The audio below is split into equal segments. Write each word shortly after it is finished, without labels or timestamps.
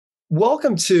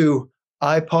Welcome to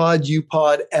iPod,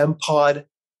 UPod, MPod,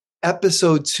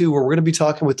 episode 2, where we're going to be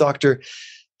talking with Dr.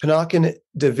 Pinakin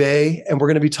Davey, and we're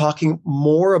going to be talking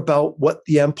more about what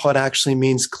the MPod actually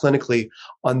means clinically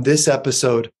on this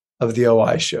episode of the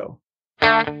OI Show.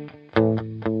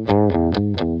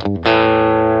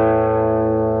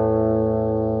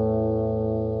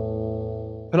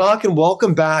 Pinakin,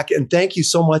 welcome back, and thank you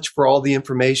so much for all the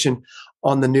information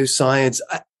on the new science.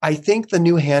 I think the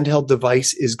new handheld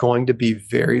device is going to be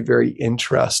very, very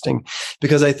interesting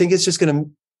because I think it's just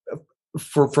going to,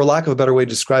 for lack of a better way to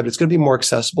describe it, it's going to be more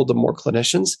accessible to more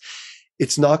clinicians.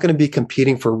 It's not going to be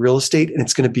competing for real estate, and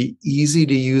it's going to be easy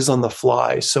to use on the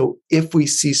fly. So if we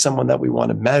see someone that we want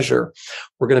to measure,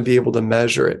 we're going to be able to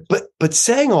measure it. But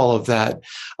saying all of that,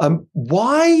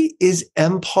 why is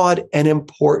MPod an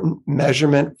important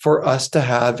measurement for us to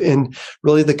have in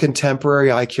really the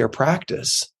contemporary eye care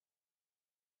practice?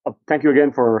 Thank you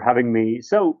again for having me.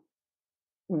 So,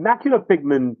 macular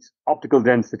pigment optical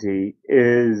density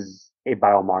is a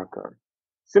biomarker.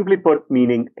 Simply put,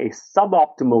 meaning a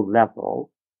suboptimal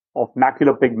level of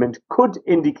macular pigment could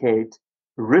indicate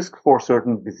risk for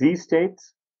certain disease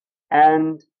states,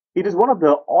 and it is one of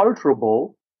the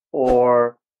alterable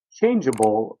or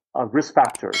changeable risk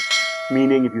factors,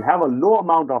 meaning if you have a low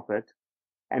amount of it,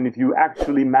 and if you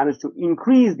actually manage to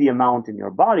increase the amount in your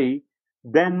body,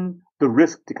 then the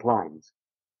risk declines.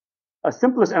 A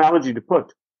simplest analogy to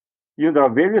put, there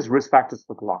are various risk factors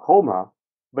for glaucoma,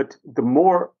 but the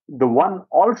one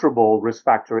alterable risk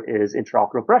factor is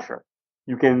intraocular pressure.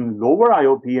 You can lower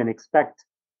IOP and expect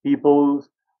people's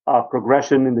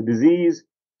progression in the disease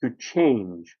to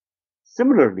change.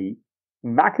 Similarly,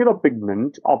 macular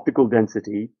pigment optical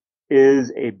density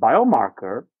is a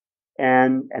biomarker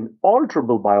and an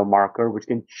alterable biomarker which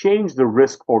can change the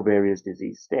risk for various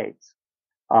disease states.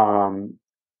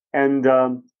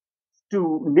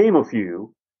 To name a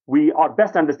few, our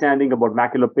best understanding about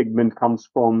macular pigment comes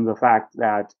from the fact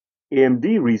that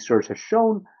AMD research has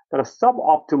shown that a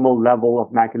suboptimal level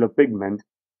of macular pigment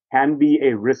can be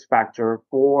a risk factor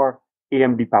for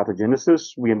AMD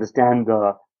pathogenesis. We understand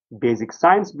the basic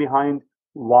science behind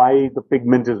why the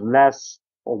pigment is less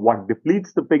or what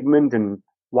depletes the pigment and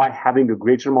why having a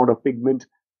greater amount of pigment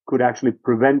could actually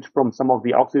prevent from some of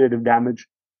the oxidative damage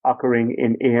occurring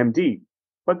in AMD.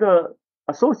 But the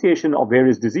association of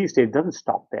various disease states doesn't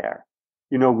stop there.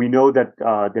 We know that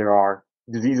there are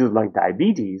diseases like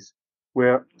diabetes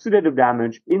where oxidative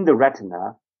damage in the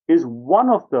retina is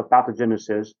one of the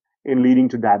pathogenesis in leading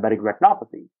to diabetic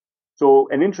retinopathy. So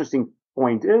an interesting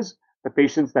point is the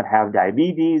patients that have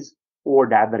diabetes or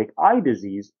diabetic eye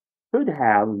disease could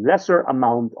have lesser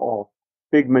amount of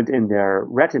pigment in their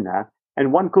retina,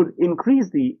 and one could increase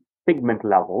the pigment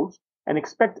levels and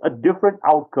expect a different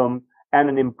outcome and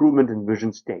an improvement in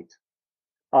vision state.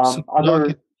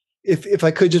 If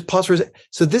I could just pause for a second.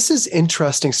 So this is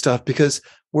interesting stuff because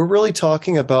we're really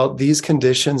talking about these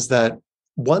conditions that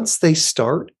once they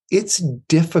start, it's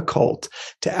difficult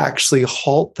to actually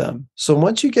halt them. So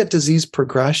once you get disease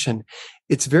progression,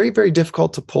 it's very, very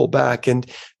difficult to pull back. And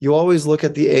you always look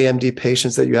at the AMD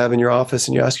patients that you have in your office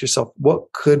and you ask yourself,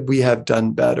 what could we have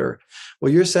done better?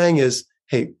 What you're saying is,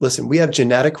 hey, listen, we have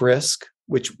genetic risk,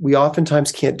 which we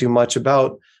oftentimes can't do much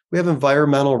about. We have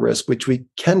environmental risk, which we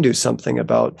can do something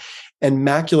about. And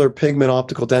macular pigment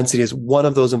optical density is one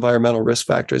of those environmental risk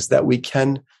factors that we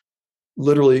can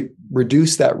literally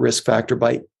reduce that risk factor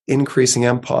by increasing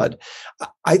MPod.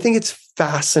 I think it's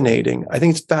fascinating. I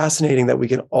think it's fascinating that we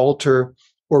can alter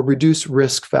or reduce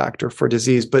risk factor for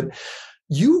disease. But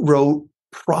you wrote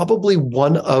probably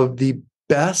one of the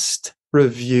best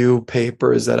review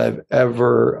papers that I've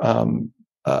ever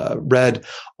read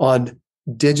on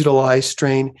digital eye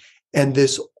strain and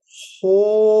this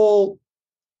whole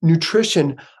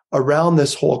nutrition around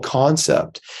this whole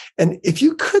concept. And if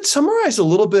you could summarize a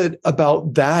little bit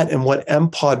about that and what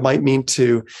MPod might mean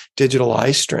to digital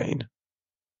eye strain.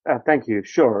 Thank you.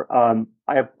 Sure.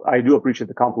 I do appreciate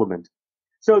the compliment.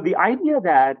 So the idea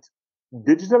that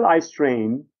digital eye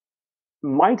strain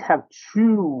might have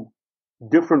two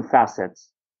different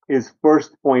facets is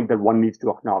first point that one needs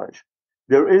to acknowledge.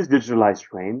 There is digital eye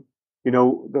strain.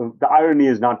 The irony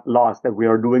is not lost that we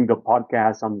are doing the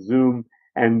podcast on Zoom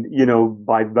and,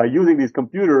 by using these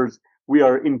computers, we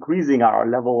are increasing our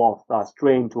level of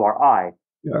strain to our eye.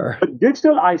 Sure. But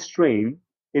digital eye strain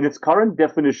in its current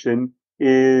definition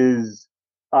is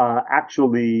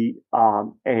actually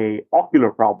a ocular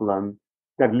problem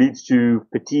that leads to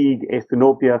fatigue,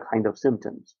 aphanopia kind of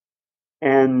symptoms.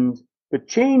 And the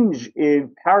change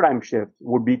in paradigm shift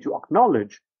would be to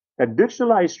acknowledge that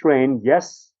digital eye strain,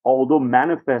 yes, although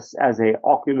manifests as a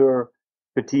ocular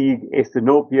fatigue,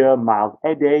 asthenopia, mild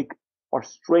headache, or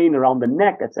strain around the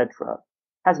neck, etc.,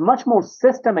 has much more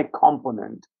systemic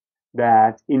component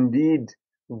that indeed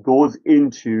goes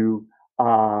into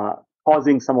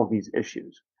causing some of these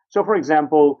issues. So, for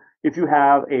example, if you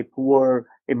have a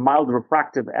mild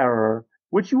refractive error,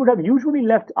 which you would have usually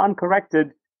left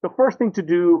uncorrected, the first thing to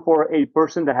do for a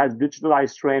person that has digital eye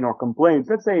strain or complains,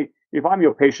 let's say if I'm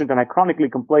your patient and I chronically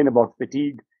complain about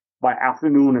fatigue by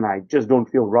afternoon and I just don't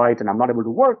feel right and I'm not able to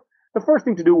work, the first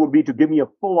thing to do would be to give me a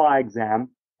full eye exam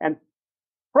and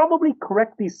probably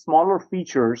correct these smaller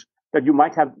features that you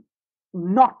might have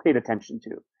not paid attention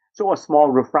to. So a small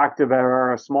refractive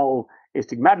error, a small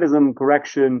astigmatism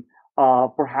correction,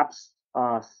 perhaps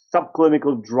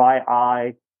subclinical dry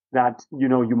eye that,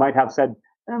 you might have said,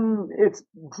 it's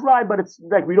dry, but it's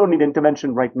like we don't need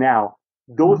intervention right now.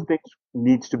 Those things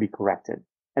needs to be corrected.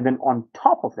 And then on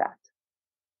top of that,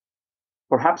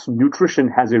 perhaps nutrition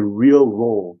has a real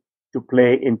role to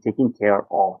play in taking care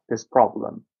of this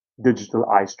problem, digital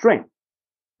eye strain.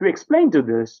 To explain to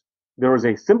this, there is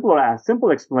a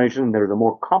simple explanation, and there is a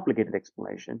more complicated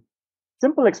explanation.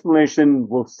 Simple explanation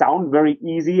will sound very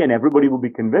easy and everybody will be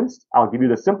convinced. I'll give you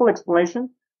the simple explanation,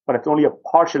 but it's only a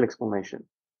partial explanation.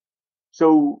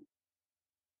 So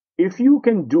if you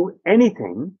can do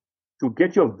anything to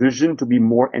get your vision to be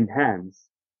more enhanced,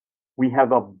 we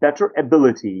have a better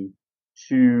ability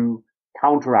to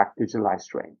counteract digital eye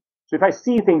strain. So if I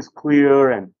see things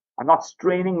clear and I'm not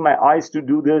straining my eyes to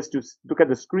do this, to look at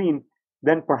the screen,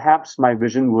 then perhaps my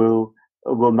vision will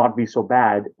not be so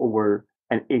bad over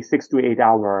a 6 to 8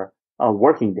 hour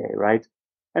working day, right?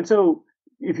 And so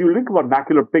if you think about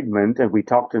macular pigment, and we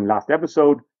talked in last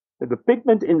episode, that the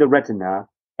pigment in the retina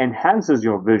enhances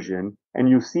your vision and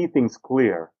you see things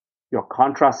clear. Your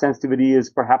contrast sensitivity is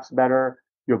perhaps better.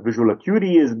 Your visual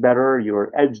acuity is better.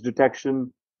 Your edge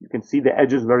detection, you can see the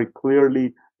edges very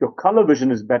clearly. Your color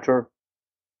vision is better.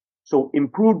 So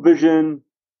improved vision,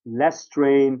 less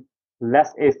strain,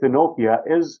 less asthenopia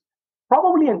is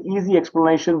probably an easy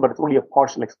explanation, but it's only a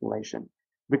partial explanation.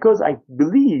 Because I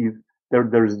believe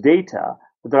there's data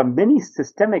that there are many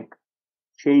systemic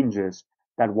changes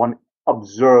that one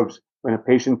observes when a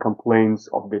patient complains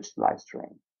of digital eye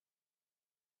strain.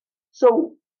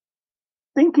 So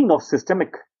thinking of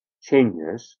systemic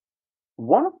changes,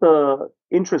 one of the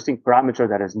interesting parameters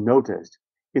that is noticed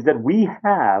is that we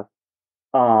have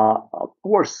a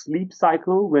poor sleep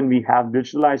cycle when we have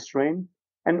digital eye strain,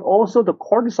 and also the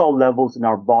cortisol levels in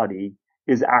our body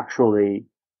is actually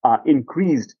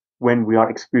increased when we are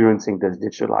experiencing this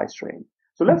digital eye strain.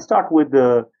 So let's start with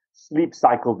the sleep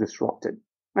cycle disrupted.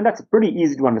 And that's pretty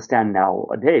easy to understand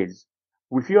nowadays.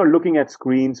 If you're looking at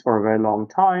screens for a very long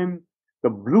time, the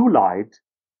blue light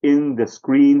in the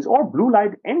screens, or blue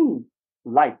light, any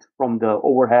light from the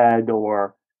overhead,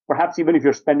 or perhaps even if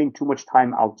you're spending too much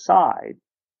time outside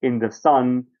in the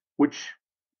sun, which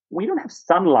we don't have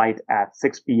sunlight at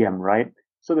 6 p.m., right?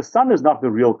 So the sun is not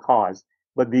the real cause,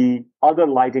 but the other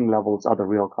lighting levels are the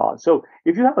real cause. So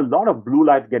if you have a lot of blue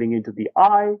light getting into the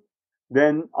eye,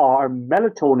 then our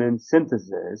melatonin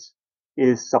synthesis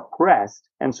is suppressed.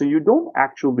 And so you don't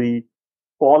actually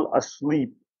fall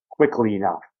asleep quickly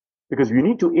enough, because you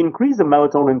need to increase the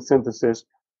melatonin synthesis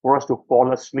for us to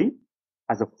fall asleep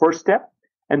as a first step.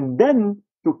 And then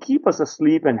to keep us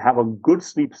asleep and have a good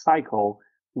sleep cycle,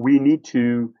 we need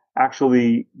to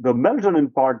actually, the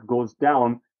melatonin part goes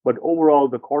down, but overall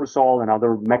the cortisol and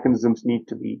other mechanisms need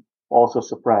to be also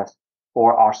suppressed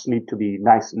for our sleep to be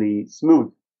nicely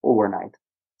smooth overnight.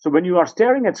 So when you are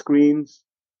staring at screens,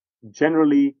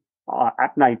 generally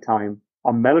at nighttime,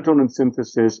 our melatonin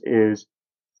synthesis is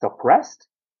suppressed,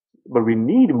 but we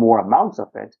need more amounts of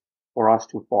it for us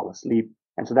to fall asleep.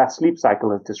 And so that sleep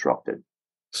cycle is disrupted.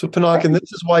 So Pinakin,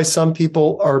 this is why some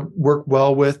people work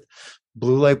well with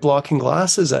blue light blocking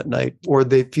glasses at night, or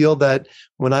they feel that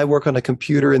when I work on a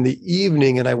computer in the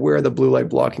evening and I wear the blue light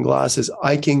blocking glasses,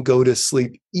 I can go to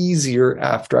sleep easier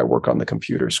after I work on the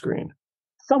computer screen.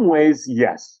 Some ways,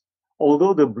 yes.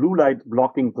 Although the blue light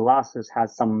blocking glasses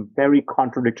has some very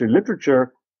contradictory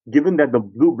literature, given that the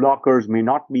blue blockers may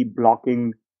not be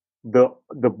blocking the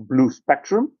blue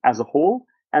spectrum as a whole,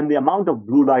 and the amount of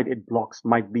blue light it blocks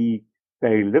might be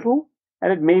very little,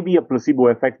 and it may be a placebo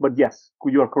effect. But yes,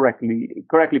 you are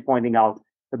correctly pointing out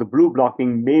that the blue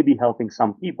blocking may be helping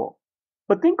some people.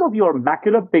 But think of your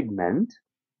macular pigment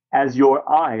as your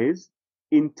eye's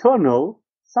internal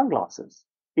sunglasses.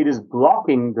 It is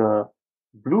blocking the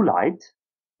blue light,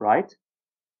 right,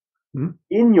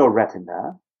 in your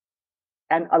retina,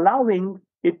 and allowing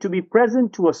it to be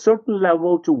present to a certain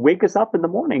level to wake us up in the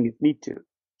morning if need to.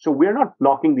 So we're not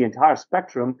blocking the entire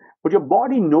spectrum, but your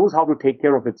body knows how to take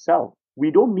care of itself.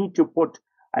 We don't need to put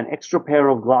an extra pair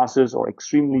of glasses or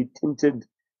extremely tinted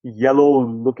yellow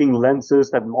looking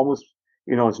lenses that almost,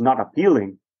 is not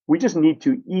appealing. We just need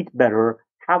to eat better,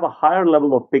 have a higher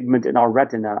level of pigment in our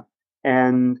retina.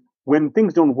 And when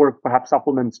things don't work, perhaps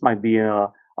supplements might be a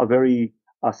very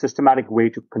systematic way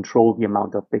to control the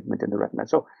amount of pigment in the retina.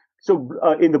 So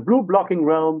in the blue blocking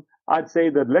realm, I'd say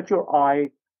that let your eye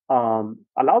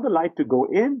allow the light to go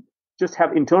in, just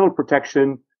have internal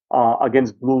protection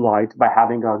against blue light by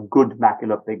having a good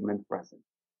macular pigment present.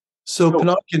 So,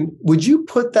 Pinakin, would you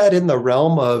put that in the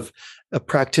realm of a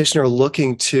practitioner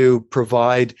looking to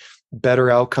provide better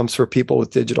outcomes for people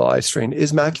with digital eye strain?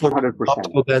 Is macular 100%.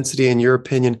 optical density, in your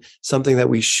opinion, something that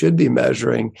we should be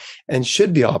measuring and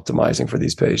should be optimizing for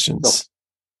these patients?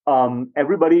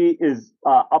 Everybody is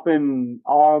up in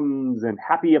arms and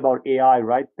happy about AI,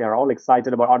 right? They're all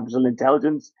excited about artificial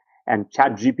intelligence and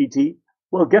Chat GPT.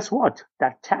 Well, guess what?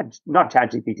 Not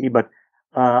Chat GPT, but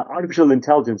artificial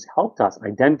intelligence helped us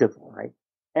identify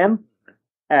M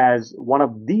as one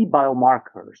of the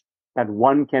biomarkers that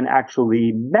one can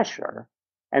actually measure.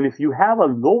 And if you have a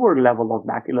lower level of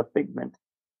macular pigment,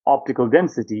 optical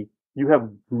density, you have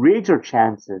greater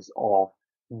chances of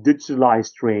digital eye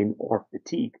strain or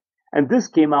fatigue. And this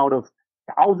came out of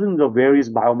thousands of various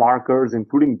biomarkers,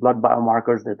 including blood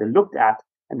biomarkers that they looked at,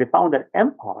 and they found that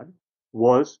MPOD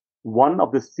was one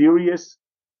of the serious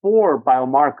 4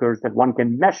 biomarkers that one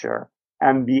can measure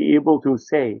and be able to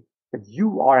say that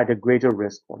you are at a greater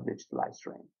risk for digital eye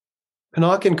strain.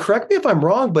 Pinakin, correct me if I'm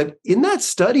wrong, but in that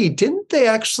study, didn't they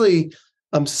actually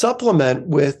supplement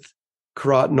with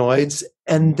carotenoids?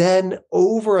 And then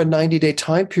over a 90-day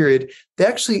time period, they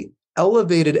actually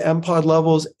elevated MPOD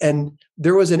levels, and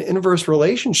there was an inverse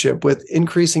relationship with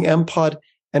increasing MPOD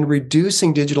and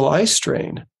reducing digital eye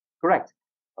strain. Correct.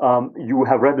 You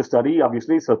have read the study,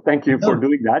 obviously, so thank you for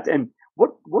doing that. And what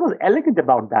was elegant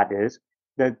about that is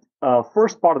that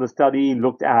first part of the study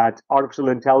looked at artificial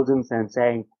intelligence and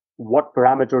saying what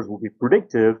parameters will be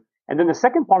predictive. And then the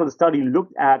second part of the study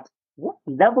looked at what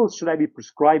levels should I be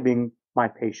prescribing my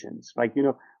patients? Like,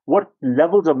 what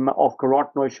levels of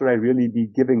carotenoid should I really be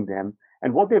giving them?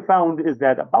 And what they found is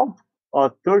that about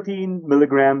 13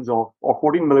 milligrams or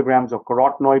 14 milligrams of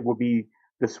carotenoid would be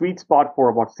the sweet spot for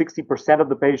about 60% of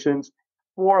the patients.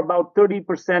 For about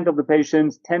 30% of the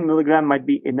patients, 10 milligram might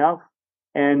be enough.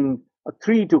 And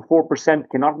 3 to 4%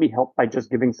 cannot be helped by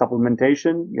just giving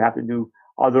supplementation. You have to do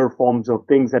other forms of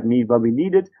things that will be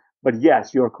needed. But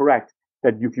yes, you're correct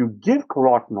that if you give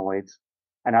carotenoids,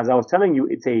 and as I was telling you,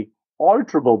 it's a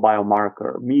alterable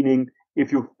biomarker, meaning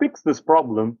if you fix this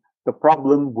problem, the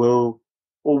problem will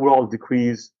overall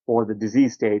decrease for the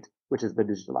disease state, which is the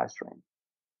digital eye strain.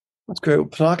 That's great,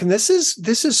 Pinakin. This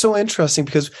is so interesting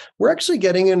because we're actually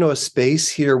getting into a space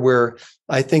here where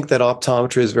I think that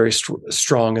optometry is very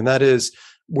strong, and that is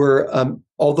where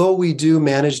although we do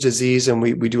manage disease and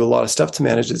we do a lot of stuff to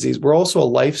manage disease, we're also a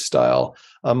lifestyle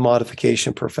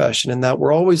modification profession, in that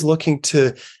we're always looking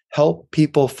to help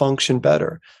people function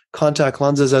better. Contact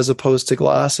lenses as opposed to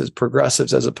glasses,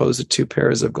 progressives as opposed to 2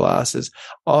 pairs of glasses,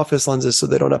 office lenses so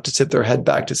they don't have to tip their head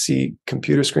back to see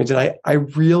computer screens. And I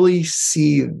really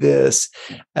see this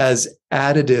as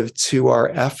additive to our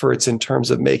efforts in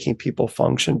terms of making people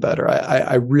function better.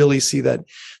 I really see that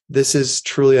this is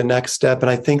truly a next step. And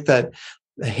I think that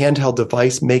the handheld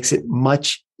device makes it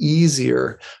much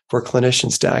easier for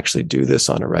clinicians to actually do this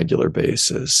on a regular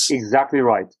basis. Exactly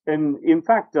right. And in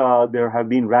fact, there have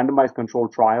been randomized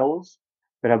controlled trials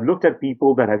that have looked at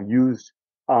people that have used,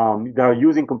 that are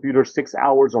using computers 6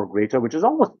 hours or greater, which is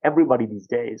almost everybody these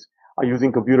days are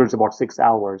using computers about 6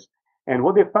 hours. And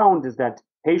what they found is that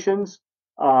patients,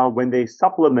 when they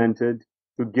supplemented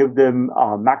to give them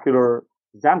macular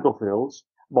xanthophylls,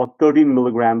 about 13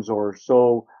 milligrams or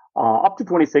so, up to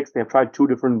 26, they have tried 2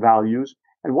 different values.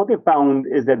 And what they found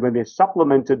is that when they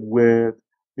supplemented with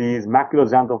these macular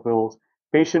xanthophylls,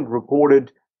 patient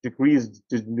reported decreased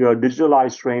digital eye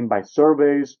strain by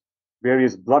surveys,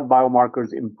 various blood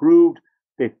biomarkers improved,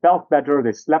 they felt better,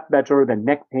 they slept better, their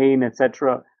neck pain,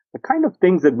 etc. The kind of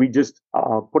things that we just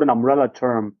put an umbrella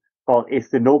term called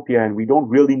asthenospasia, and we don't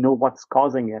really know what's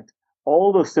causing it.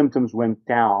 All those symptoms went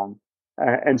down.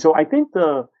 And so I think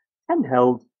the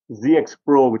handheld ZX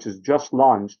Pro, which is just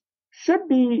launched, should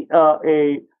be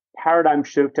a paradigm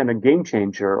shift and a game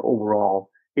changer overall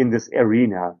in this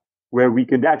arena, where we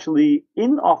could actually,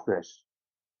 in office,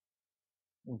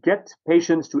 get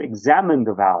patients to examine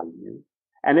the value.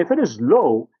 And if it is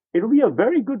low, it will be a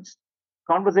very good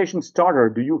conversation starter.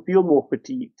 Do you feel more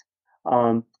fatigued?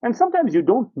 And sometimes you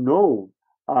don't know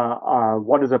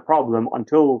what is a problem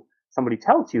until somebody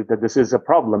tells you that this is a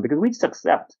problem, because we just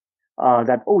accept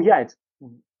that, oh yeah, it's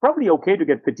probably okay to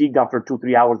get fatigued after 2,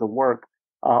 3 hours of work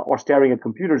or staring at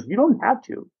computers. You don't have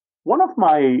to. One of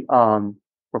my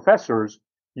professors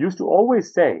used to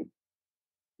always say,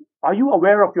 are you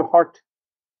aware of your heart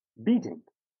beating?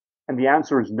 And the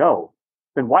answer is no.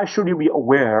 Then why should you be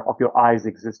aware of your eyes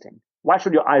existing? Why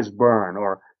should your eyes burn?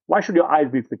 Or why should your eyes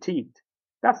be fatigued?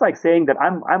 That's like saying that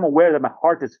I'm aware that my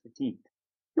heart is fatigued.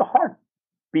 Your heart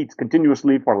beats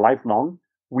continuously for lifelong.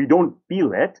 We don't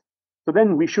feel it. So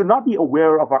then we should not be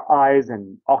aware of our eyes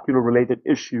and ocular related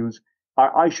issues.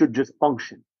 Our eyes should just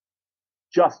function.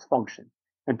 Just function.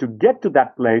 And to get to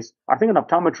that place, I think an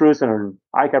optometrist and an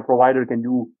eye care provider can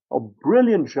do a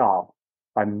brilliant job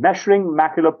by measuring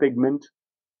macular pigment,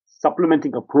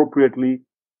 supplementing appropriately,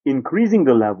 increasing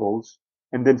the levels,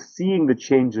 and then seeing the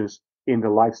changes in the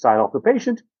lifestyle of the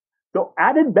patient. The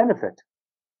added benefit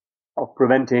of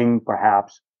preventing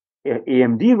perhaps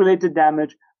AMD related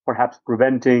damage, perhaps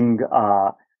preventing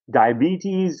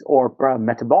diabetes or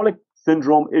metabolic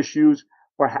syndrome issues,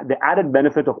 or the added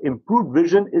benefit of improved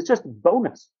vision is just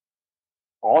bonus.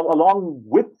 All along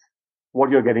with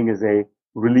what you're getting is a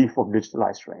relief of digital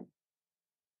eye strain.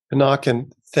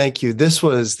 Pinakin, thank you. This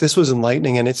was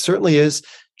enlightening, and it certainly is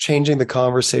changing the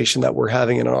conversation that we're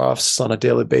having in our offices on a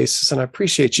daily basis. And I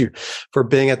appreciate you for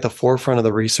being at the forefront of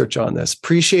the research on this.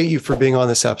 Appreciate you for being on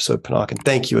this episode, Pinakin.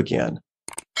 Thank you again.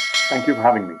 Thank you for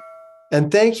having me.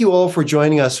 And thank you all for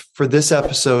joining us for this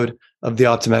episode of the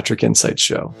Optometric Insights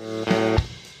Show.